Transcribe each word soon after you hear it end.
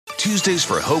Tuesdays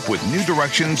for Hope with New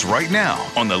Directions right now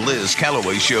on The Liz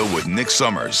Callaway Show with Nick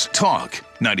Summers. Talk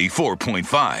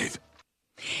 94.5.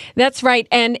 That's right.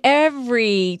 And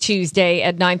every Tuesday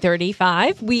at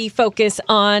 9:35, we focus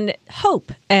on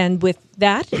hope. And with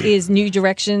that is New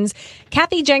Directions.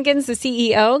 Kathy Jenkins, the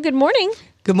CEO. Good morning.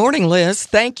 Good morning, Liz.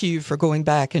 Thank you for going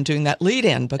back and doing that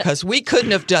lead-in, because we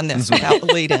couldn't have done this without the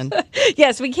lead-in.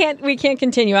 Yes, we can't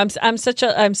continue. I'm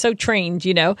so trained,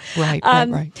 you know.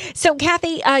 Right. So,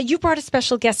 Kathy, you brought a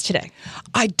special guest today.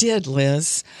 I did,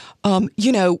 Liz.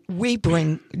 We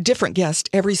bring different guests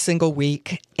every single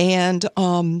week, and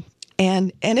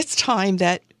it's time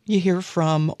that you hear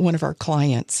from one of our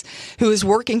clients who is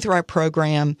working through our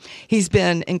program. He's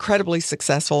been incredibly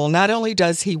successful. Not only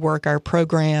does he work our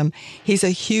program, he's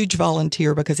a huge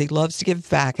volunteer because he loves to give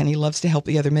back and he loves to help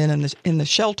the other men in the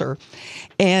shelter.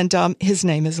 And his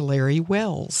name is Larry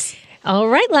Wells. All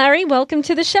right, Larry, welcome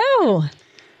to the show.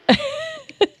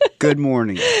 Good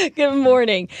morning. Good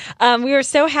morning. We are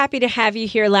so happy to have you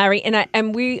here, Larry,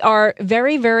 and we are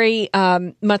very, very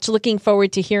much looking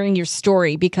forward to hearing your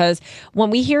story, because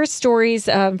when we hear stories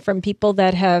from people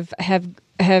that have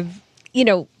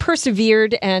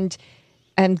persevered and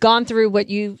gone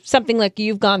through something like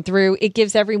you've gone through, it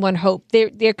gives everyone hope.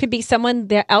 There could be someone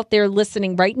out there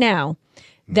listening right now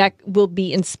that will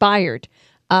be inspired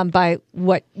by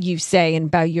what you say and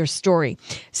by your story.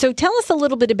 So tell us a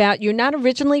little bit about, you're not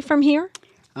originally from here?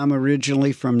 I'm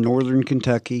originally from northern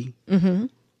Kentucky. Mm-hmm.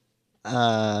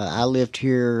 I lived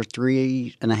here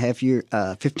 15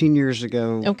 years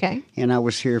ago. Okay. And I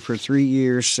was here for 3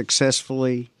 years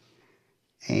successfully.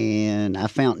 And I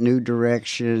found New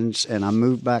Directions, and I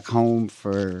moved back home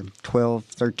for 12,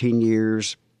 13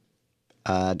 years.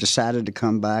 Decided to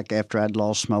come back after I'd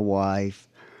lost my wife.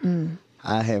 Mm.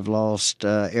 I have lost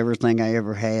everything I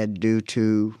ever had due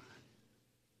to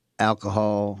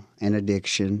alcohol and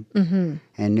addiction. Mm-hmm.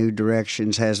 And New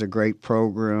Directions has a great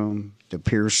program, the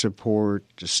peer support,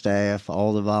 the staff,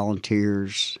 all the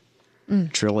volunteers.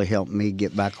 It's really helped me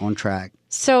get back on track.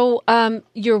 So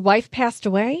your wife passed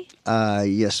away?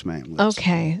 Yes, ma'am. Liz.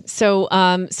 Okay. So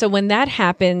when that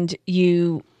happened,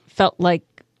 you felt like,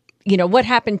 what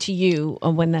happened to you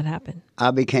when that happened?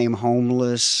 I became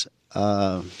homeless.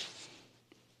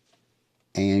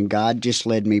 And God just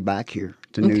led me back here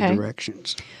to New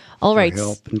Directions. All right. For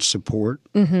help and support.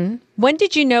 Mm-hmm. When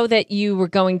did you know that you were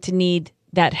going to need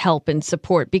that help and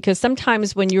support? Because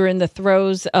sometimes when you're in the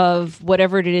throes of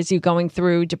whatever it is you're going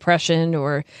through, depression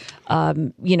or,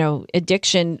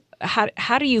 addiction,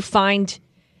 how do you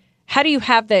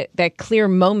have that clear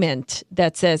moment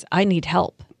that says, I need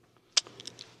help?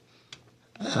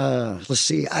 Let's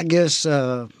see. I guess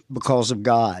because of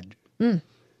God.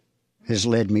 Has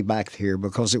led me back here,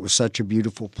 because it was such a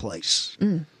beautiful place.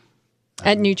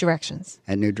 At New Directions.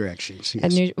 At New Directions,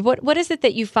 yes. What is it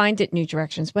that you find at New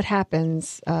Directions? What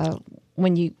happens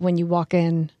when you walk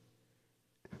in?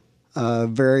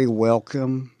 Very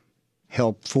welcome,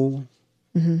 helpful.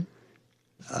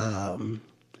 Mm-hmm.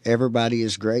 Everybody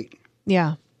is great.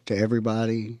 Yeah. To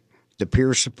everybody. The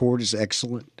peer support is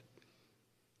excellent.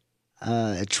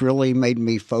 It's really made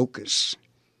me focus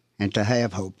and to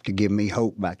have hope, to give me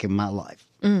hope back in my life.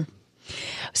 Mm.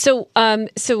 So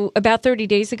about 30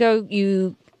 days ago,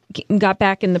 you got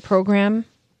back in the program?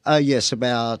 Yes,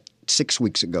 about 6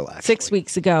 weeks ago, actually. 6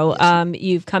 weeks ago, yes.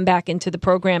 You've come back into the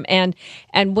program. And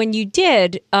when you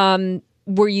did,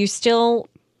 were you still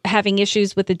having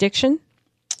issues with addiction?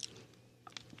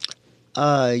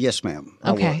 Yes, ma'am.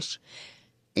 Okay. I was.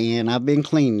 And I've been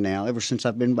clean now ever since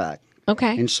I've been back.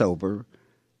 Okay. And sober.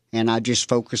 And I just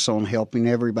focus on helping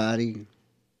everybody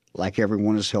like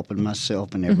everyone is helping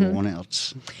myself and everyone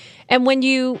else. And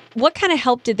what kind of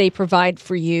help did they provide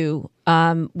for you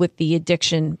with the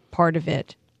addiction part of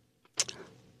it?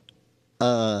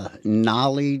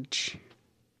 Knowledge,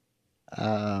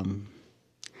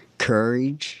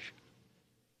 courage,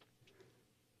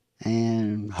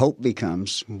 and hope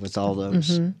becomes with all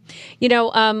those.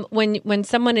 Mm-hmm. When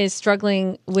someone is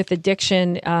struggling with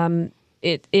addiction,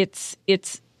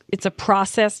 it's a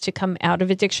process to come out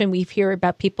of addiction. We hear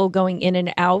about people going in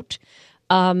and out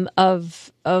of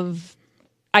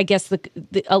I guess to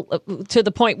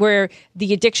the point where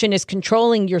the addiction is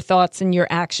controlling your thoughts and your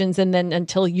actions, and then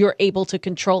until you're able to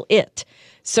control it.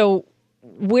 So,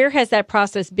 where has that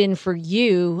process been for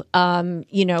you? Have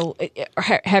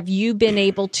you been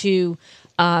able to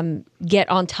get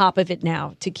on top of it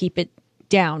now to keep it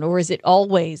down, or is it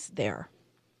always there?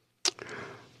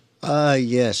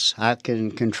 Yes, I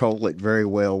can control it very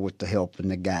well with the help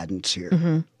and the guidance here.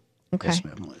 Mm-hmm. Okay. Yes,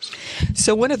 ma'am, Liz.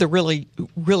 So one of the really,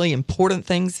 really important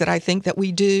things that I think that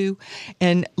we do,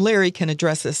 and Larry can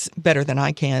address this better than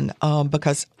I can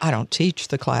because I don't teach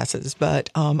the classes, but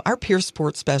our peer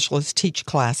support specialists teach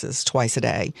classes twice a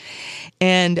day.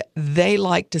 And they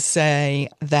like to say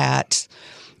that,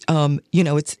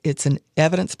 it's an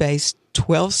evidence-based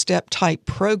 12-step type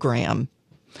program,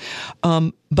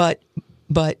 but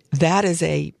that is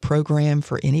a program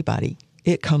for anybody.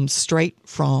 It comes straight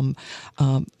from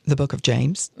the book of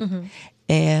James,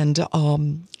 and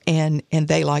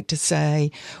they like to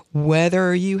say,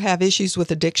 whether you have issues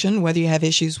with addiction, whether you have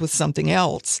issues with something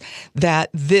else, that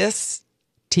this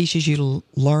teaches you to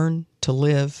learn to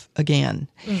live again.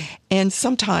 And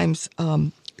sometimes,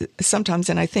 and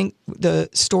I think the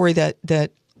story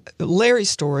that Larry's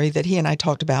story that he and I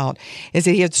talked about is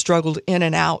that he had struggled in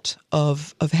and out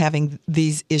of having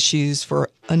these issues for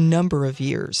a number of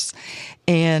years,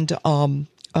 and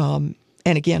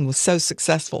again was so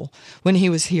successful when he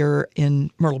was here in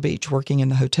Myrtle Beach working in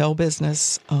the hotel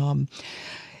business.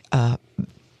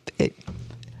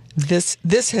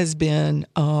 This has been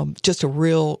just a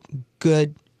real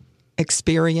good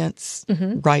experience,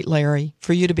 right, Larry,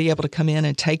 for you to be able to come in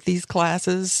and take these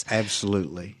classes.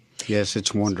 Absolutely. Yes,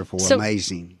 it's wonderful,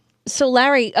 amazing. So,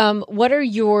 Larry, what are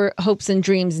your hopes and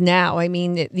dreams now? I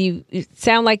mean, you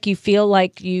sound like you feel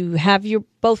like you have your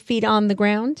both feet on the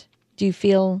ground. Do you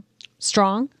feel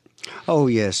strong? Oh,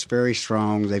 yes, very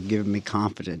strong. They've given me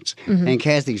confidence. And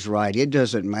Kathy's right. It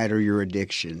doesn't matter your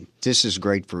addiction. This is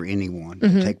great for anyone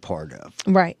to take part of.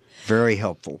 Right. Very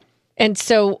helpful. And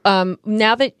so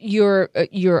now that you're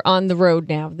on the road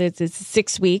now, it's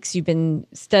 6 weeks. You've been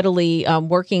steadily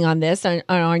working on this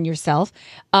on yourself.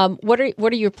 What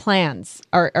are your plans?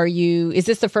 Is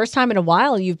this the first time in a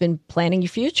while you've been planning your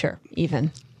future?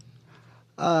 Even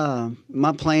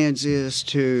my plans is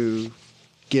to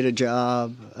get a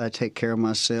job, take care of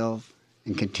myself,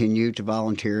 and continue to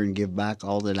volunteer and give back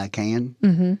all that I can,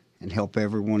 and help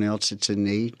everyone else that's in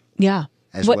need. Yeah.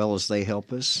 As well as they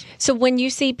help us. So when you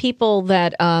see people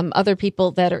that, other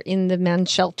people that are in the men's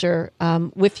shelter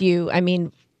with you, I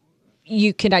mean,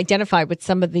 you can identify with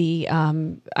some of the,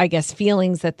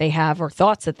 feelings that they have or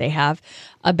thoughts that they have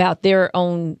about their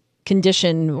own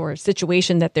condition or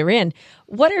situation that they're in.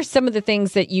 What are some of the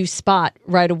things that you spot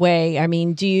right away? I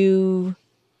mean,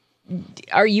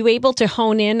 are you able to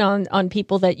hone in on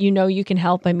people that you can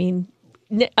help? I mean,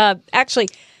 actually,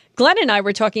 Glenn and I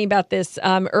were talking about this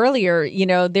earlier.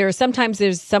 There's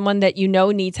someone that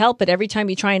needs help, but every time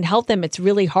you try and help them, it's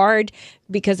really hard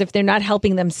because if they're not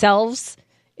helping themselves,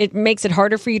 it makes it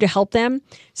harder for you to help them.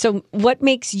 So what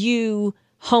makes you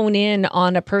hone in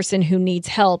on a person who needs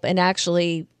help and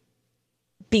actually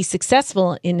be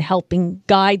successful in helping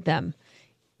guide them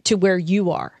to where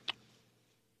you are?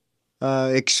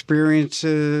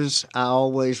 Experiences. I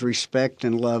always respect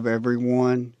and love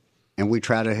everyone. And we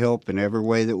try to help in every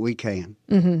way that we can.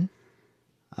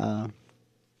 Absolutely.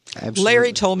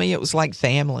 Larry told me it was like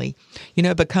family.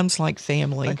 It becomes like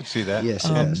family. I can see that. Yes,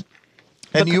 yes.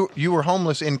 And you were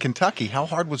homeless in Kentucky. How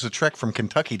hard was the trek from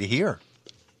Kentucky to here?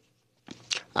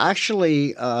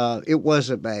 Actually, it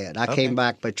wasn't bad. I came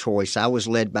back by choice. I was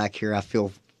led back here, I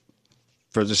feel,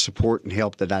 for the support and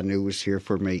help that I knew was here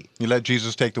for me. You let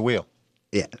Jesus take the wheel.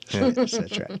 Yeah, yes,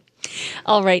 that's right.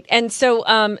 All right. And so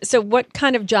what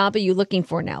kind of job are you looking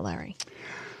for now, Larry?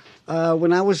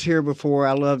 When I was here before,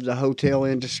 I loved the hotel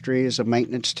industry as a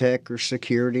maintenance tech or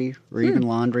security or even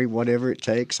laundry, whatever it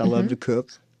takes. I love to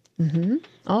cook.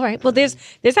 All right. Well, there's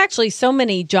actually so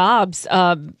many jobs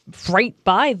right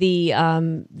by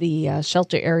the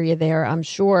shelter area there. I'm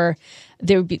sure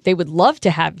they would love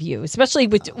to have you, especially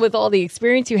with all the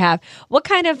experience you have. What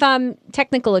kind of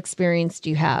technical experience do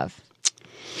you have?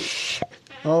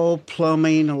 Oh,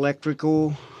 plumbing,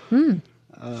 electrical,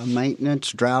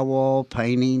 maintenance, drywall,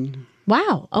 painting.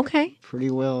 Wow. Okay. Pretty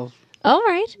well. All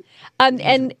right.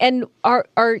 And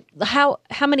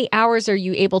how many hours are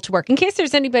you able to work? In case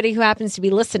there's anybody who happens to be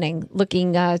listening,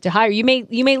 looking to hire, you may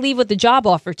leave with a job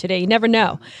offer today. You never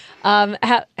know.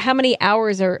 How many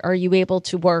hours are you able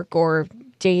to work, or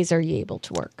days are you able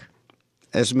to work?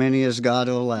 As many as God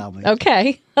will allow me.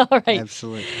 Okay. All right.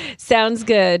 Absolutely. Sounds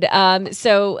good.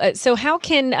 So how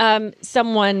can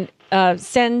someone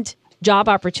send job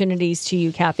opportunities to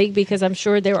you, Kathy? Because I'm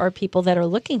sure there are people that are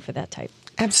looking for that type.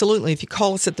 Absolutely. If you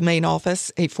call us at the main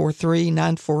office,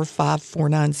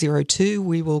 843-945-4902,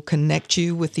 we will connect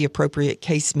you with the appropriate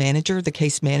case manager. The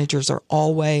case managers are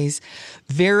always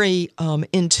very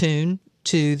in tune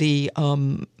to the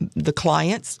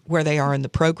clients, where they are in the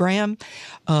program,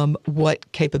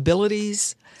 what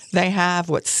capabilities they have,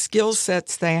 what skill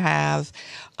sets they have,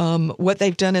 what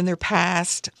they've done in their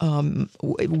past,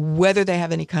 whether they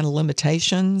have any kind of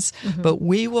limitations. But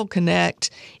we will connect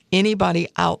anybody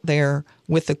out there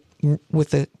with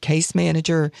a case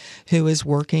manager who is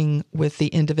working with the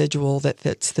individual that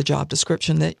fits the job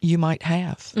description that you might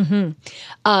have.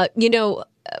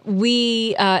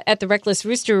 We at the Reckless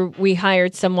Rooster, we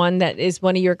hired someone that is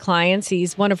one of your clients.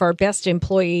 He's one of our best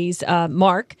employees,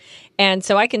 Mark. And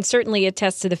so I can certainly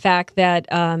attest to the fact that,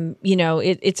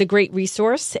 it's a great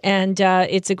resource and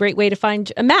it's a great way to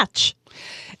find a match.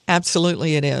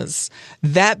 Absolutely it is.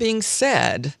 That being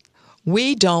said,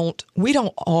 we don't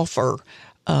offer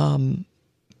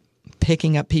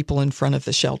picking up people in front of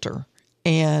the shelter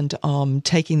and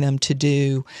taking them to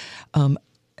do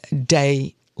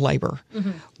day labor.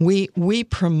 We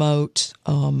promote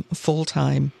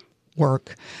full-time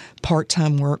work,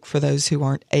 part-time work for those who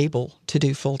aren't able to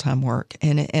do full-time work.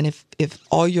 And if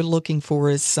all you're looking for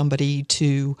is somebody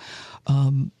to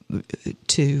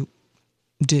do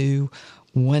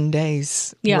 1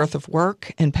 day's worth of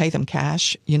work and pay them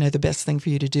cash, the best thing for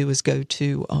you to do is go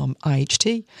to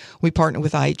IHT. We partner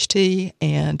with IHT,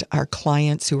 and our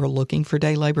clients who are looking for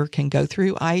day labor can go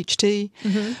through IHT,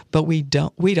 but we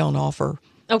don't offer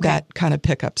that kind of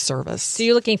pickup service. So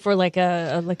you're looking for like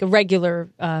a regular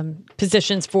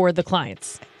positions for the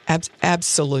clients.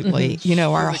 Absolutely.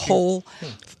 Our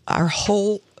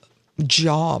whole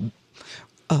job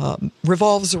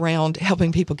revolves around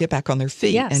helping people get back on their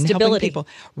feet and stability. Helping people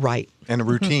right And a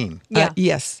routine.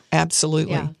 Yes,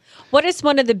 absolutely. Yeah. What is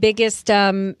one of the biggest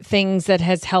things that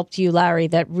has helped you, Larry,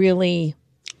 that really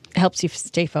helps you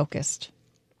stay focused?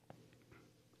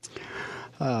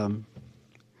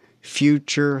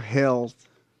 Future, health,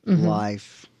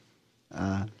 life.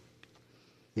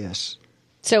 Yes.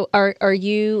 So are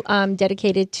you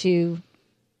dedicated to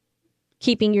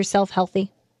keeping yourself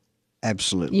healthy?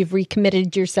 Absolutely. You've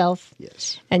recommitted yourself?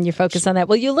 Yes. And you're focused on that.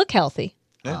 Well, you look healthy.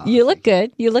 You look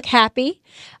good. You look happy.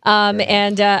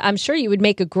 And I'm sure you would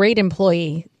make a great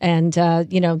employee. And,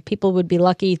 people would be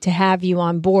lucky to have you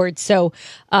on board. So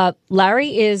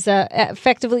Larry is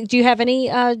effectively, do you have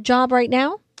any job right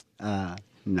now?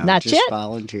 No, Not just yet?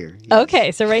 volunteer. Yes.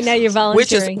 Okay, so right now you're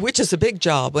volunteering. Which is a big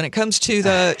job when it comes to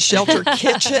the shelter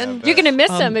kitchen. You're going to miss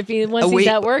him once he's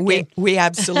not working. We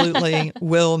absolutely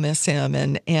will miss him.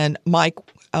 And Mike,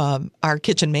 our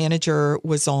kitchen manager,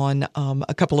 was on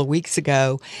a couple of weeks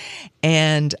ago,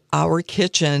 and our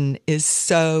kitchen is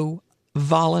so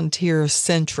volunteer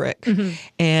centric.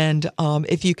 And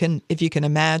if you can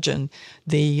imagine,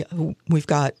 we've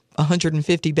got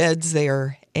 150 beds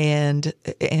there, and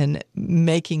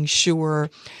making sure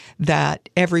that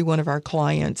every one of our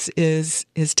clients is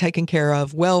taken care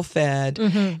of, well fed,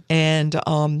 and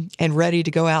ready to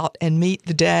go out and meet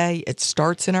the day. It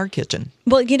starts in our kitchen.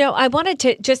 Well, I wanted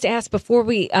to just ask before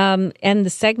we end the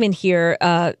segment here.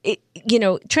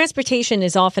 Transportation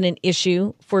is often an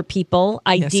issue for people.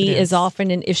 ID is often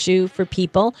an issue for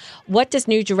people. What does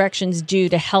New Directions do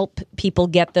to help people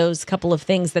get those couple of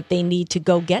things that they need to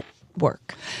go get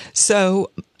work? So,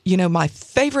 my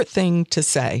favorite thing to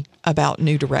say about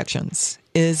New Directions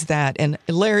is that, and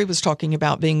Larry was talking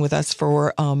about being with us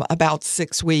for about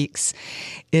 6 weeks,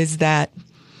 is that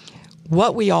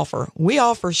what we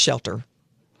offer shelter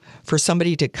for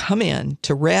somebody to come in,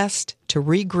 to rest, to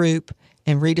regroup,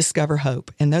 and rediscover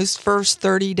hope. And those first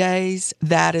 30 days,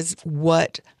 that is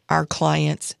what our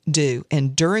clients do.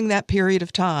 And during that period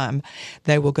of time,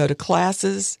 they will go to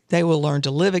classes, they will learn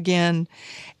to live again,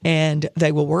 and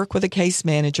they will work with a case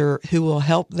manager who will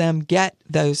help them get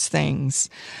those things,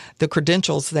 the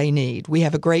credentials they need. We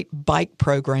have a great bike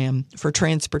program for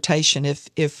transportation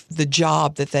if the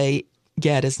job that they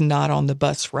get is not on the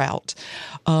bus route.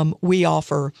 We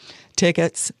offer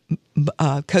tickets,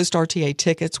 Coast RTA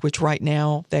tickets, which right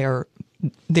now there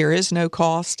is no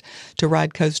cost to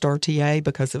ride Coast RTA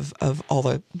because of all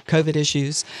the COVID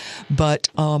issues. But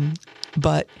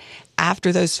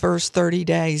after those first 30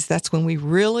 days, that's when we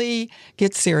really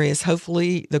get serious.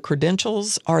 Hopefully the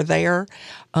credentials are there.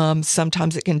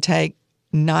 Sometimes it can take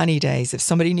 90 days. If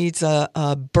somebody needs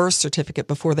a birth certificate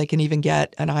before they can even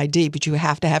get an ID, but you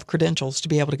have to have credentials to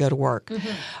be able to go to work.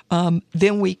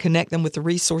 Then we connect them with the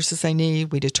resources they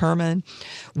need. We determine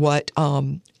what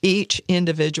each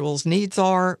individual's needs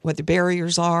are, what the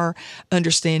barriers are,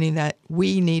 understanding that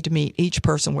we need to meet each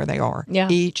person where they are,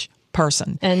 each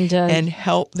person, and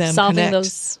help them solving connect.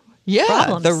 Those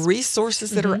problems. The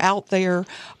resources that are out there.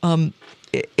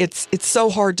 it's so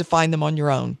hard to find them on your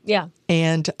own. Yeah.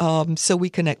 And so we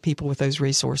connect people with those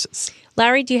resources.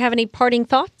 Larry, do you have any parting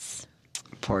thoughts?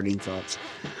 Parting thoughts.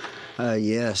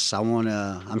 Yes,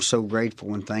 I'm so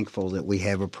grateful and thankful that we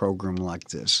have a program like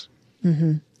this.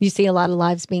 Mm-hmm. You see a lot of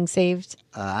lives being saved?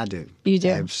 I do. You do?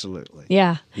 Absolutely.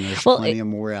 Yeah. And there's plenty of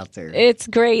more out there. It's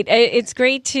great. It's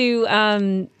great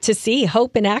to see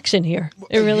hope in action here.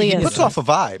 It really He is. puts off a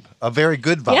vibe, a very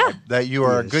good vibe, that you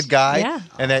are a good guy, Yeah.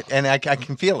 and I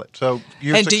can feel it. So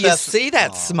your And do you success. see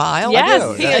that smile? Yes. I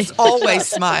do. He is always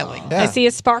smiling. Yeah. I see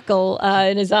a sparkle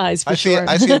in his eyes for sure.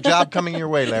 I see a job coming your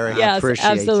way, Larry. Yes, appreciate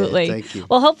that. absolutely. Thank you.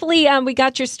 Well, hopefully we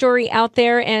got your story out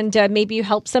there, and maybe you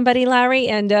helped somebody, Larry,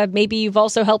 and maybe you've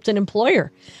also helped an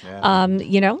employer,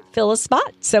 fill a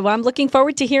spot. So I'm looking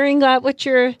forward to hearing what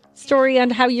your story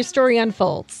and how your story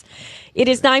unfolds. It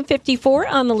is 9:54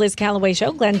 on the Liz Callaway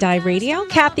Show, Glendive Radio.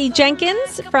 Kathy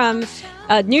Jenkins from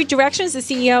New Directions, the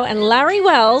CEO, and Larry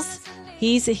Wells.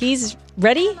 He's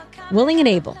ready, willing, and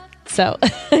able. So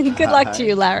good luck to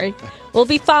you, Larry. We'll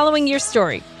be following your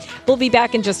story. We'll be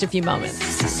back in just a few moments.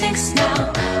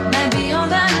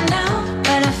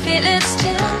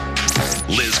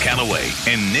 Liz Callaway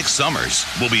and Nick Summers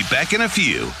will be back in a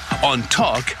few on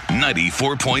Talk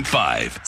 94.5.